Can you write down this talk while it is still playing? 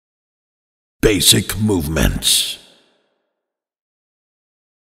Basic movements.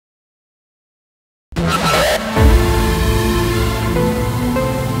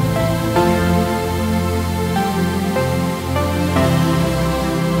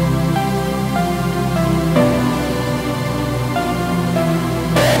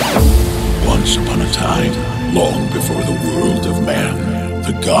 Once upon a time, long before the world of man,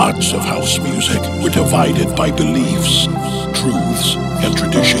 the gods of house music were divided by beliefs, truths, and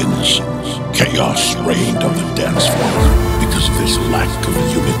traditions. Chaos reigned on the dance floor because of this lack of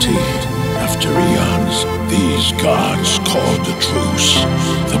unity. After eons, these gods called a truce.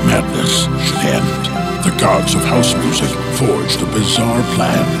 The madness should end. The gods of house music forged a bizarre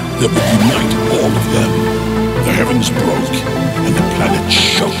plan that would unite all of them. The heavens broke, and the planet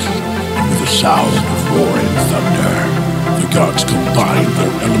shook. With a sound of roaring thunder, the gods combined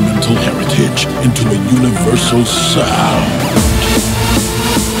their elemental heritage into a universal sound.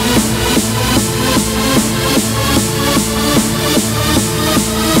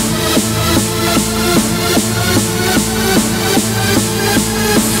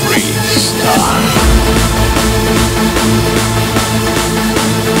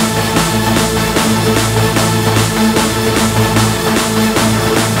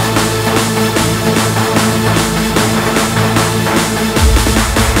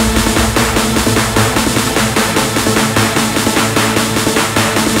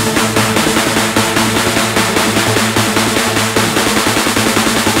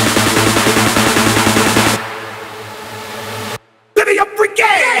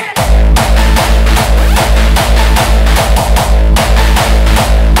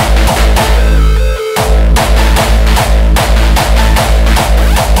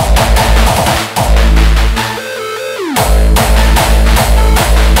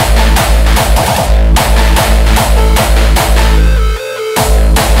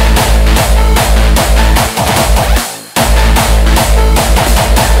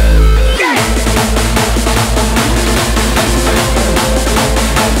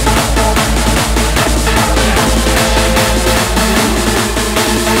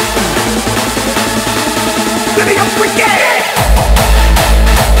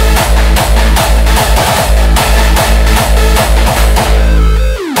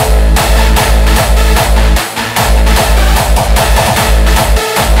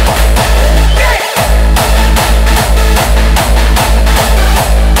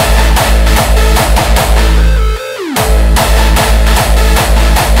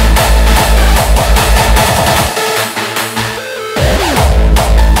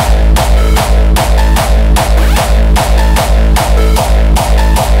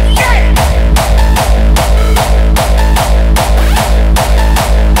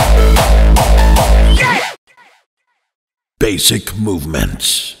 Basic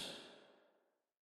movements.